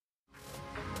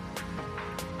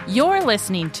You're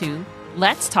listening to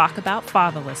Let's Talk About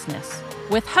Fatherlessness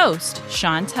with host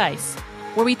Sean Teis,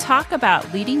 where we talk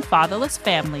about leading fatherless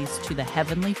families to the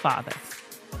Heavenly Father.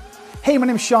 Hey, my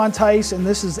name is Sean Teis, and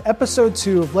this is episode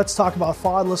 2 of Let's Talk About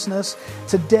Fatherlessness.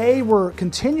 Today, we're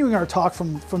continuing our talk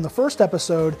from the first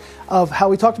episode of how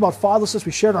we talked about fatherlessness.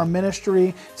 We shared our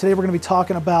ministry. Today, we're going to be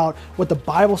talking about what the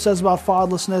Bible says about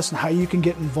fatherlessness and how you can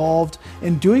get involved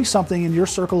in doing something in your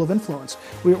circle of influence.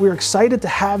 We're excited to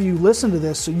have you listen to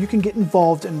this so you can get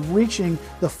involved in reaching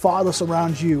the fatherless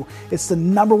around you. It's the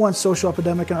number one social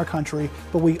epidemic in our country,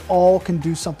 but we all can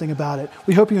do something about it.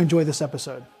 We hope you enjoy this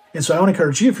episode. And so I want to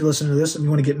encourage you, if you're listening to this and you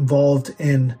want to get involved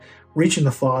in reaching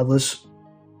the fatherless,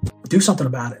 do something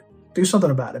about it. Do something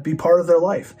about it. Be part of their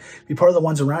life. Be part of the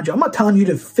ones around you. I'm not telling you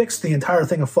to fix the entire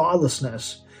thing of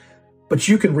fatherlessness, but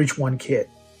you can reach one kid.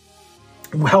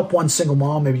 Help one single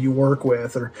mom maybe you work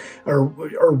with,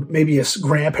 or maybe a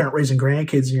grandparent raising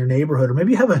grandkids in your neighborhood, or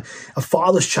maybe you have a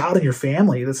fatherless child in your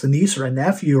family that's a niece or a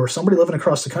nephew or somebody living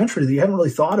across the country that you haven't really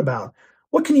thought about.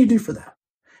 What can you do for them?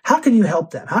 How can you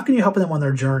help them? How can you help them on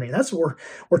their journey? That's what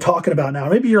we're talking about now.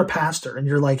 Maybe you're a pastor and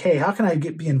you're like, hey, how can I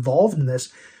be involved in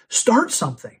this? Start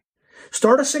something.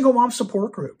 Start a single mom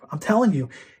support group. I'm telling you,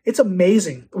 it's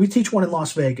amazing. We teach one in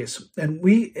Las Vegas, and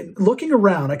looking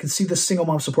around, I can see this single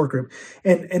mom support group,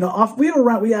 and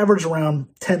we average around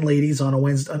 10 ladies on a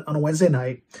Wednesday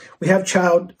night. We have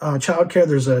childcare.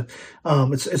 There's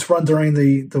it's run during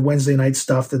the Wednesday night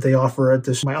stuff that they offer at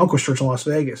my uncle's church in Las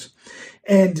Vegas,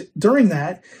 and during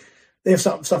that, they have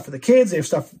stuff for the kids. They have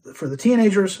stuff for the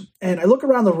teenagers. And I look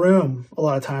around the room a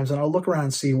lot of times, and I'll look around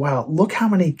and see, wow, look how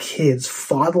many kids,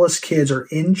 fatherless kids, are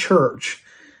in church.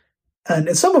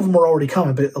 And some of them are already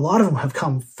coming, but a lot of them have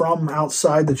come from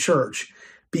outside the church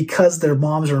because their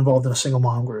moms are involved in a single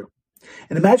mom group.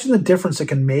 And imagine the difference it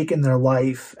can make in their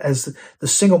life as the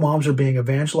single moms are being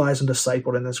evangelized and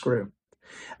discipled in this group.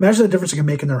 Imagine the difference it can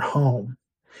make in their home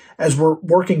as we're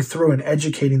working through and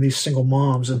educating these single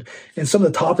moms and some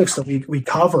of the topics that we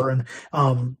cover.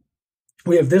 And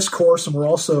we have this course, and we're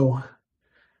also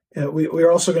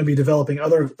we're also going to be developing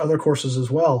other courses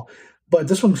as well. But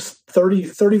this one's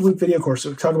 30-week video course.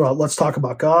 So let's talk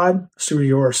about God. So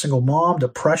you're a single mom,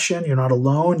 depression, you're not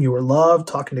alone, you are loved,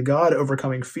 talking to God,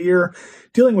 overcoming fear,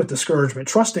 dealing with discouragement,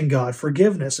 trusting God,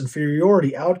 forgiveness,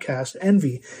 inferiority, outcast,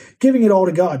 envy, giving it all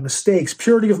to God, mistakes,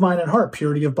 purity of mind and heart,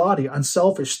 purity of body,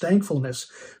 unselfish, thankfulness,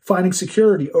 finding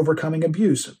security, overcoming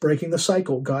abuse, breaking the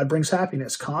cycle, God brings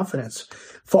happiness, confidence,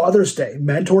 Father's Day,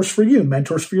 mentors for you,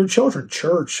 mentors for your children,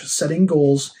 church, setting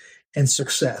goals, and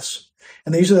success.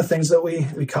 And these are the things that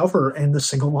we cover in the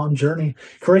single mom journey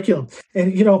curriculum.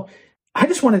 And, I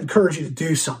just want to encourage you to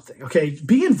do something, okay?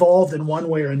 Be involved in one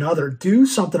way or another. Do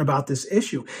something about this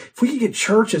issue. If we could get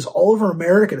churches all over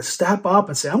America to step up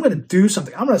and say, I'm going to do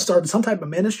something. I'm going to start some type of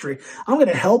ministry. I'm going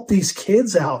to help these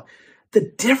kids out.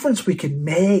 The difference we could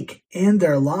make in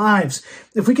their lives.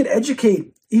 If we could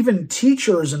educate even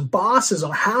teachers and bosses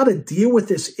on how to deal with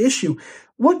this issue,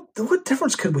 what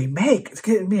difference could we make? It's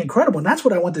going to be incredible. And that's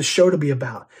what I want this show to be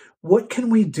about. What can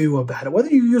we do about it? Whether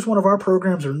you use one of our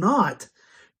programs or not,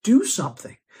 do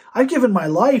something. I've given my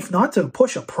life not to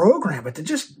push a program, but to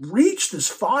just reach this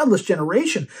fatherless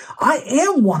generation. I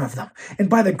am one of them. And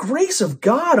by the grace of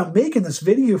God, I'm making this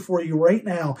video for you right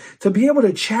now to be able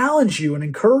to challenge you and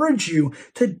encourage you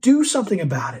to do something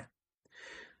about it.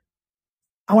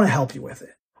 I want to help you with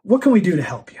it. What can we do to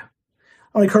help you?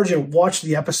 I want to encourage you to watch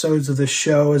the episodes of this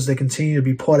show as they continue to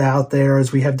be put out there,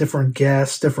 as we have different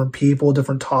guests, different people,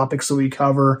 different topics that we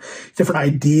cover, different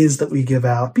ideas that we give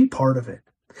out. Be part of it.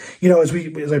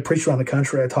 As I preach around the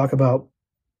country, I talk about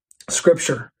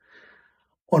scripture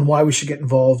on why we should get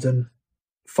involved in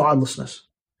fatherlessness.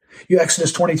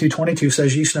 Exodus 22:22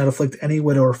 says, "Ye shall not afflict any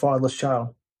widow or fatherless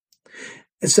child."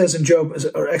 It says in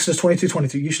Exodus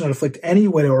 22:22, "You shall not afflict any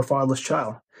widow or fatherless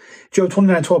child." Job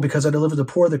 29:12, "Because I delivered the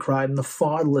poor that cried, and the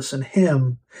fatherless, and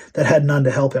him that had none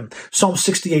to help him." Psalm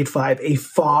 68:5, "A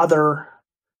father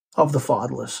of the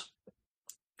fatherless."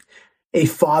 A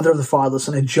father of the fatherless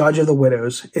and a judge of the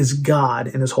widows is God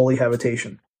in his holy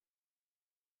habitation.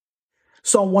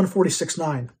 Psalm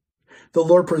 146:9, "The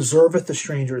Lord preserveth the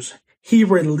strangers. He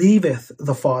relieveth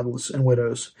the fatherless and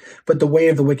widows, but the way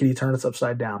of the wicked he turneth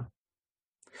upside down."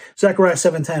 Zechariah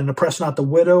 7:10, "Oppress not the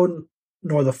widow,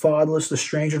 nor the fatherless, the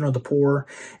stranger, nor the poor,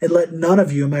 and let none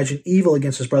of you imagine evil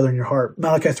against his brother in your heart."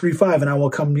 Malachi 3:5, "And I will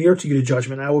come near to you to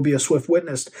judgment, and I will be a swift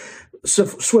witness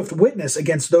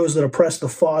against those that oppress the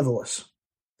fatherless."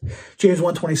 James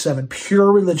 1:27,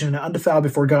 "Pure religion and undefiled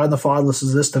before God and the fatherless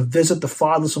is this, to visit the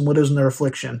fatherless and widows in their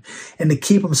affliction, and to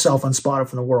keep himself unspotted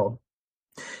from the world."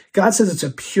 God says it's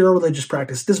a pure religious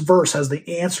practice. This verse has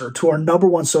the answer to our number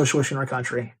one social issue in our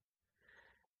country.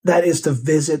 That is to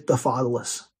visit the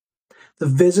fatherless. To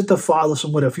visit the fatherless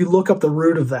and widow. If you look up the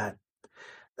root of that,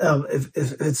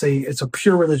 it's a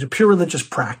pure religious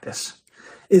practice,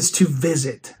 is to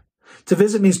visit. To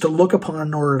visit means to look upon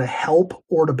in order to help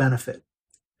or to benefit.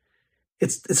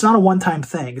 It's not a one-time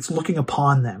thing. It's looking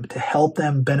upon them to help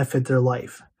them benefit their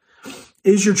life.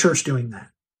 Is your church doing that?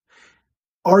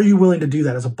 Are you willing to do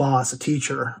that as a boss, a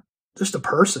teacher, just a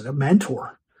person, a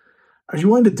mentor? Are you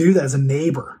willing to do that as a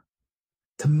neighbor,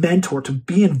 to mentor, to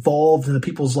be involved in the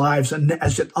people's lives, and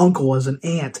as an uncle, as an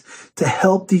aunt, to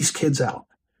help these kids out?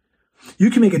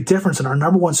 You can make a difference in our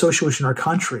number one social issue in our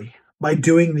country by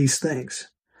doing these things.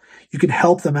 You can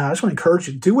help them out. I just want to encourage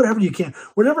you to do whatever you can,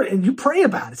 and you pray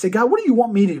about it. Say, God, what do you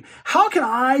want me to do? How can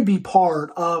I be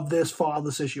part of this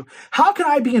fatherless issue? How can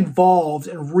I be involved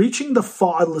in reaching the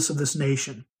fatherless of this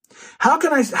nation? How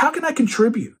can I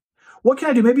contribute? What can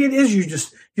I do? Maybe it is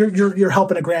you're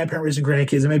helping a grandparent raising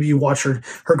grandkids, and maybe you watch her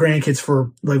grandkids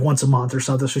for like once a month or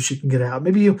something so she can get out.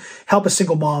 Maybe you help a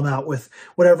single mom out with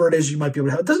whatever it is you might be able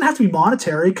to help. It doesn't have to be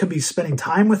monetary. It could be spending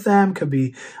time with them, could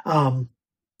be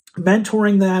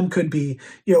mentoring them, could be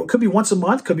once a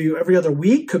month, could be every other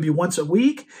week, could be once a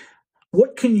week.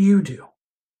 What can you do?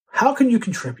 How can you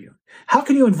contribute? How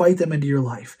can you invite them into your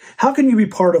life? How can you be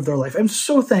part of their life? I'm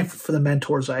so thankful for the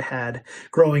mentors I had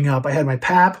growing up. I had my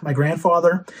pap, my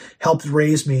grandfather, helped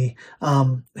raise me.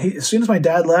 As soon as my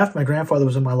dad left, my grandfather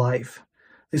was in my life.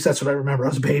 At least that's what I remember. I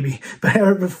was a baby. But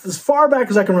as far back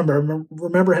as I can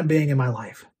remember him being in my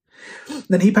life.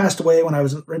 Then he passed away when I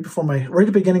was right at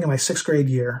the beginning of my 6th grade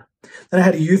year. Then I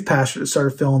had a youth pastor that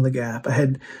started filling the gap. I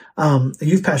had a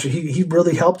youth pastor. He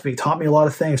really helped me, taught me a lot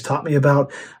of things, taught me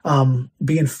about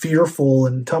being fearful,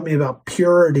 and taught me about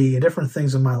purity and different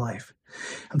things in my life.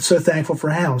 I'm so thankful for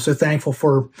him. I'm so thankful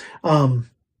for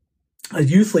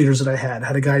youth leaders that I had. I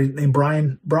had a guy named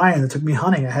Brian that took me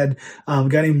hunting. I had a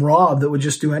guy named Rob that would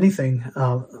just do anything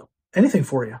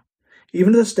for you,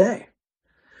 even to this day.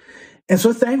 And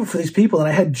so thankful for these people. And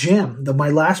I had Jim, my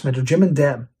last mentor, Jim and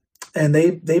Deb, and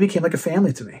they became like a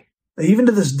family to me. Even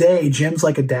to this day, Jim's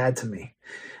like a dad to me.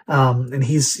 And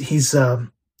he's just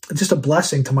a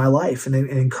blessing to my life, and it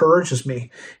encourages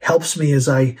me, helps me as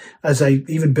I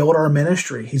even build our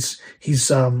ministry.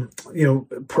 He's a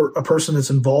person that's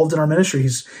involved in our ministry.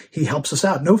 He helps us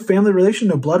out. No family relation,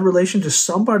 no blood relation, just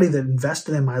somebody that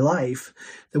invested in my life,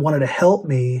 that wanted to help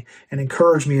me and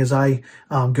encourage me as I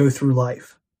go through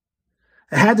life.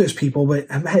 I had those people, but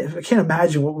I can't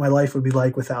imagine what my life would be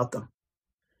like without them.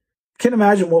 I can't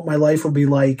imagine what my life would be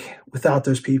like without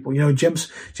those people.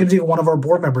 Jim's even one of our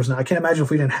board members now. I can't imagine if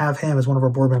we didn't have him as one of our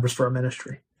board members for our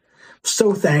ministry. I'm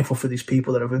so thankful for these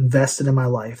people that have invested in my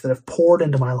life, that have poured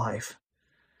into my life.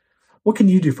 What can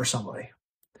you do for somebody?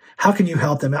 How can you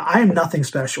help them? I am nothing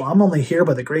special. I'm only here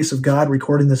by the grace of God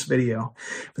recording this video.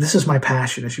 But this is my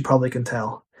passion, as you probably can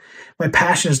tell. My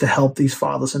passion is to help these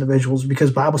fatherless individuals,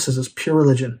 because the Bible says it's pure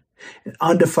religion and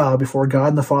undefiled before God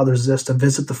and the Father exists, to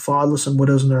visit the fatherless and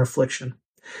widows in their affliction.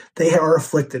 They are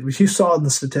afflicted. You saw in the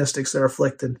statistics, they're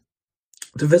afflicted.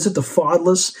 To visit the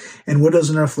fatherless and widows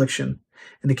in their affliction,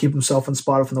 and to keep himself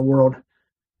unspotted from the world.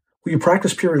 Will you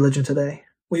practice pure religion today?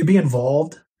 Will you be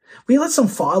involved? Will you let some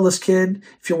fatherless kid,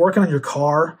 if you're working on your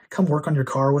car, come work on your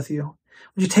car with you?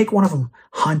 Would you take one of them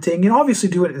hunting? Obviously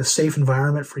do it in a safe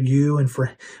environment for you and for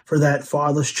that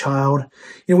fatherless child.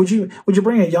 Would you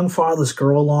bring a young fatherless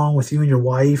girl along with you and your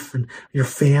wife and your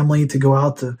family to go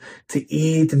out to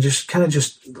eat, and just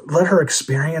let her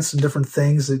experience some different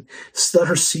things, that let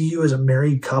her see you as a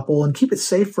married couple, and keep it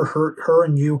safe for her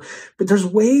and you. But there's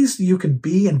ways that you can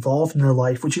be involved in their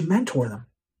life. Would you mentor them?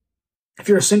 If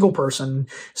you're a single person,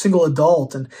 single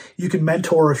adult, and you can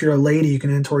mentor, if you're a lady, you can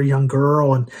mentor a young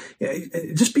girl, and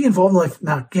just be involved in life.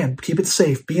 Now, again, keep it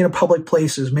safe. Be in public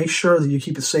places. Make sure that you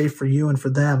keep it safe for you and for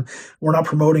them. We're not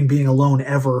promoting being alone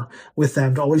ever with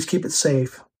them. To always keep it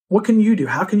safe. What can you do?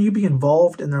 How can you be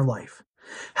involved in their life?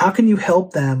 How can you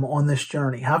help them on this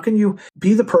journey? How can you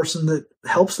be the person that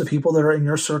helps the people that are in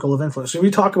your circle of influence? So we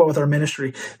talk about with our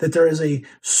ministry that there is a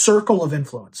circle of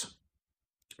influence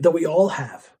that we all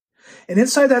have. And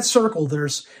inside that circle,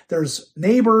 there's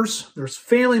neighbors, there's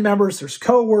family members, there's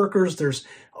coworkers, there's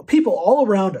people all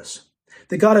around us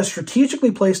that God has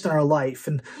strategically placed in our life.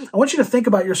 And I want you to think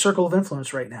about your circle of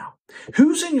influence right now.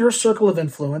 Who's in your circle of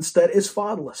influence that is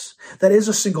fatherless, that is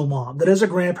a single mom, that is a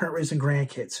grandparent raising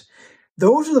grandkids,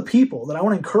 Those are the people that I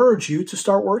want to encourage you to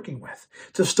start working with,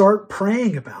 to start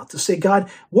praying about, to say, God,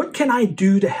 what can I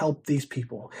do to help these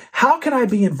people? How can I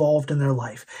be involved in their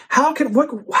life? How can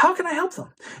I help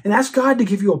them? And ask God to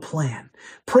give you a plan.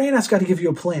 Pray and ask God to give you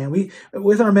a plan.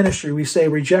 With our ministry, we say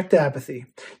reject apathy.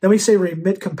 Then we say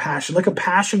remit compassion. Let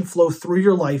compassion flow through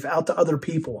your life out to other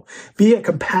people. Be a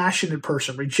compassionate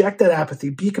person. Reject that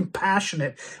apathy. Be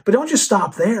compassionate. But don't just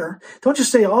stop there. Don't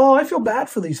just say, oh, I feel bad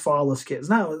for these fatherless kids.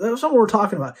 No, that's not what we're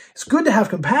talking about. It's good to have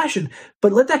compassion,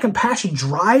 but let that compassion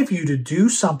drive you to do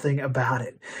something about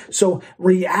it. So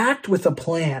react with a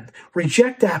plan.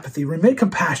 Reject apathy. Remit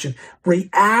compassion.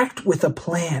 React with a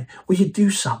plan. Will you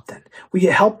do something? Will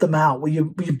you help them out? Will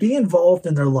you be involved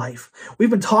in their life? We've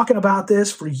been talking about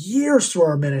this for years through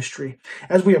our ministry.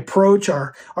 As we approach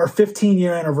our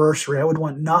 15-year anniversary, I would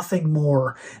want nothing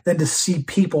more than to see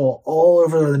people all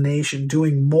over the nation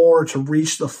doing more to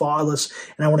reach the fatherless,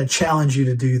 and I want to challenge you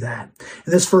to do that.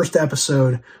 In this first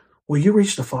episode, will you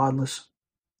reach the fatherless?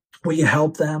 Will you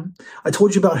help them? I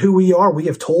told you about who we are. We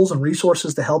have tools and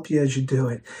resources to help you as you do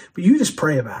it. But you just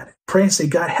pray about it. Pray and say,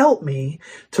 God, help me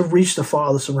to reach the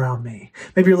fatherless around me.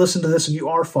 Maybe you're listening to this and you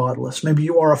are fatherless. Maybe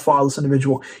you are a fatherless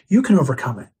individual. You can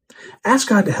overcome it. Ask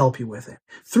God to help you with it.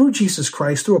 Through Jesus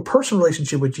Christ, through a personal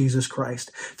relationship with Jesus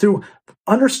Christ, through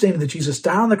understanding that Jesus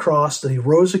died on the cross, that he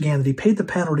rose again, that he paid the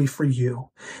penalty for you,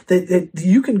 that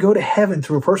you can go to heaven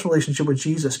through a personal relationship with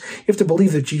Jesus. You have to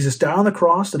believe that Jesus died on the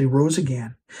cross, that he rose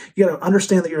again. You got to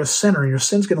understand that you're a sinner and your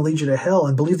sin's going to lead you to hell,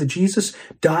 and believe that Jesus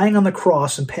dying on the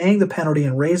cross and paying the penalty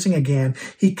and raising again,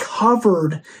 he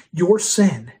covered your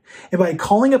sin. And by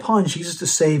calling upon Jesus to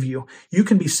save you, you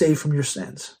can be saved from your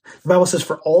sins. The Bible says,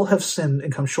 for all have sinned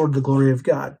and come short of the glory of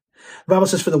God. The Bible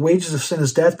says, for the wages of sin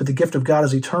is death, but the gift of God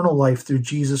is eternal life through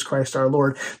Jesus Christ our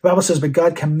Lord. The Bible says, but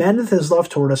God commendeth his love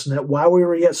toward us, and that while we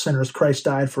were yet sinners, Christ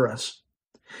died for us.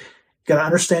 You got to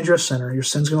understand you're a sinner. Your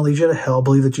sin's going to lead you to hell.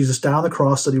 Believe that Jesus died on the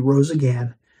cross, that he rose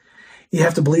again. You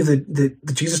have to believe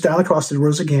that Jesus died on the cross, that he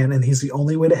rose again, and he's the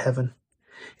only way to heaven.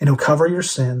 And he'll cover your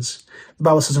sins. The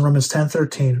Bible says in Romans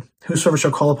 10:13, whosoever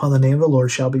shall call upon the name of the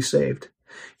Lord shall be saved.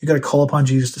 You got to call upon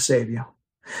Jesus to save you.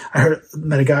 I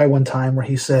met a guy one time where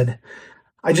he said,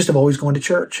 I just have always gone to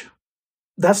church.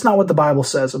 That's not what the Bible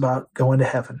says about going to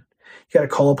heaven. You got to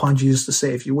call upon Jesus to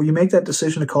save you. Will you make that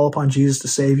decision to call upon Jesus to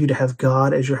save you, to have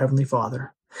God as your heavenly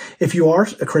Father? If you are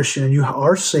a Christian and you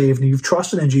are saved and you've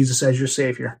trusted in Jesus as your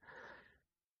Savior,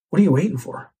 what are you waiting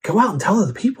for? Go out and tell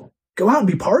other people. Go out and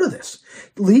be part of this.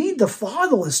 Lead the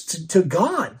fatherless to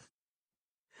God.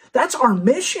 That's our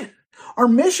mission. Our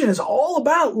mission is all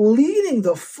about leading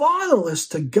the fatherless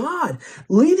to God,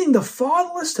 leading the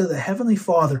fatherless to the Heavenly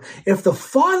Father. If the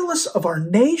fatherless of our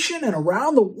nation and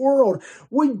around the world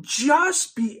would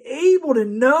just be able to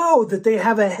know that they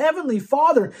have a Heavenly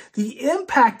Father, the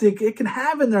impact it can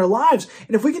have in their lives,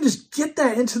 and if we can just get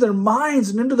that into their minds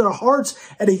and into their hearts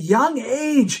at a young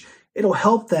age, it'll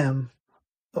help them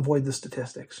avoid the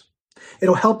statistics.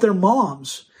 It'll help their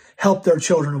moms help their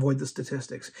children avoid the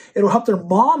statistics. It'll help their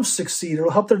moms succeed.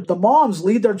 It'll help the moms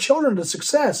lead their children to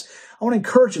success. I want to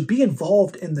encourage you, be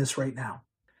involved in this right now.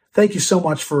 Thank you so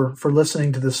much for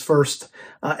listening to this first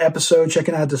episode,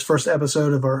 checking out this first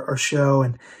episode of our show.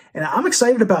 And I'm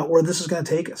excited about where this is going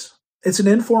to take us. It's an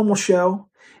informal show.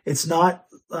 It's not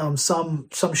some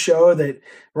show that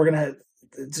we're going to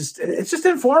it's just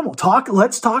informal. We're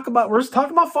just talking about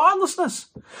fatherlessness.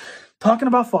 Talking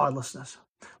about fatherlessness.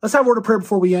 Let's have a word of prayer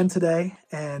before we end today,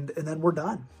 and then we're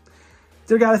done.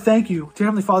 Dear God, I thank you. Dear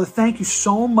Heavenly Father, thank you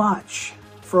so much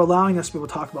for allowing us to be able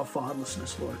to talk about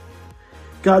fatherlessness, Lord.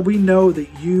 God, we know that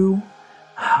you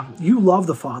love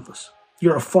the fatherless.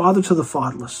 You're a father to the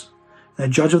fatherless, and a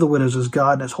judge of the widows is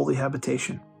God in his holy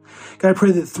habitation. God, I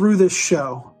pray that through this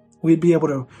show, we'd be able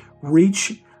to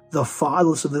reach the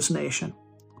fatherless of this nation.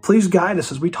 Please guide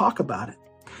us as we talk about it,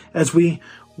 as we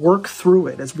work through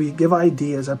it, as we give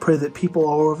ideas. I pray that people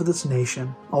all over this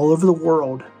nation, all over the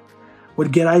world,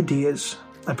 would get ideas.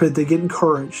 I pray that they get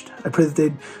encouraged. I pray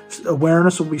that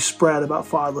awareness will be spread about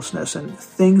fatherlessness and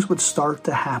things would start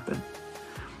to happen.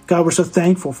 God, we're so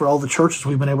thankful for all the churches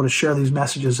we've been able to share this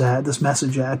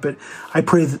message at, but I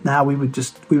pray that now we would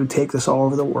take this all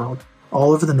over the world,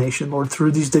 all over the nation, Lord,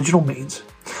 through these digital means.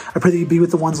 I pray that you be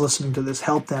with the ones listening to this.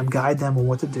 Help them, guide them on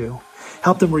what to do.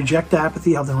 Help them reject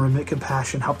apathy. Help them remit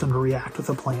compassion. Help them to react with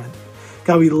a plan.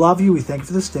 God, we love you. We thank you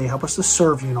for this day. Help us to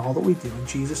serve you in all that we do. In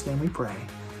Jesus' name we pray.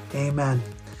 Amen.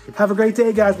 Have a great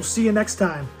day, guys. We'll see you next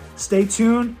time. stay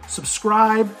tuned,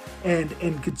 subscribe, and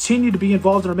continue to be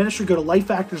involved in our ministry. Go to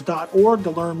lifefactors.org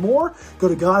to learn more. Go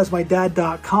to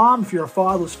godismydad.com if you're a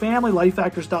fatherless family,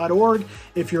 lifefactors.org.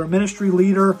 If you're a ministry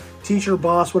leader, teacher,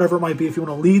 boss, whatever it might be, if you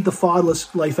want to lead the fatherless,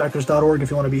 lifefactors.org.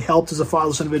 If you want to be helped as a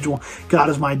fatherless individual,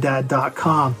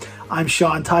 godismydad.com. I'm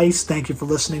Sean Teis. Thank you for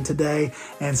listening today,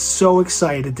 and so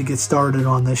excited to get started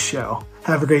on this show.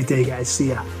 Have a great day, guys. See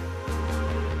ya.